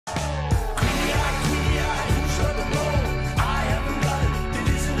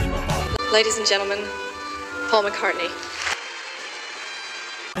Ladies and gentlemen, Paul McCartney.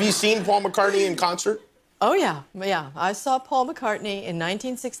 Have you seen Paul McCartney in concert? Oh, yeah. I saw Paul McCartney in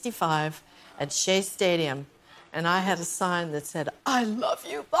 1965 at Shea Stadium, and I had a sign that said, "I love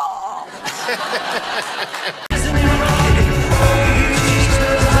you, Paul."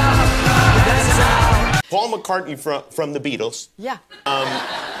 Paul McCartney from the Beatles. Yeah.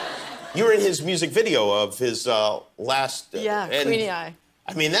 You were in his music video of his last... Yeah, Queenie Eye.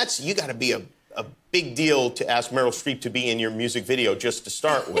 I mean, you got to be a big deal to ask Meryl Streep to be in your music video just to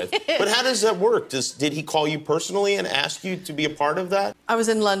start with. But how does that work? Did he call you personally and ask you to be a part of that? I was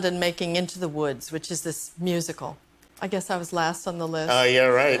in London making Into the Woods, which is this musical. I guess I was last on the list. Oh, yeah,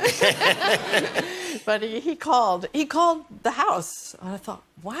 right. But he called the house. And I thought,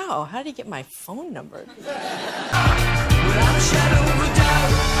 wow, how did he get my phone number?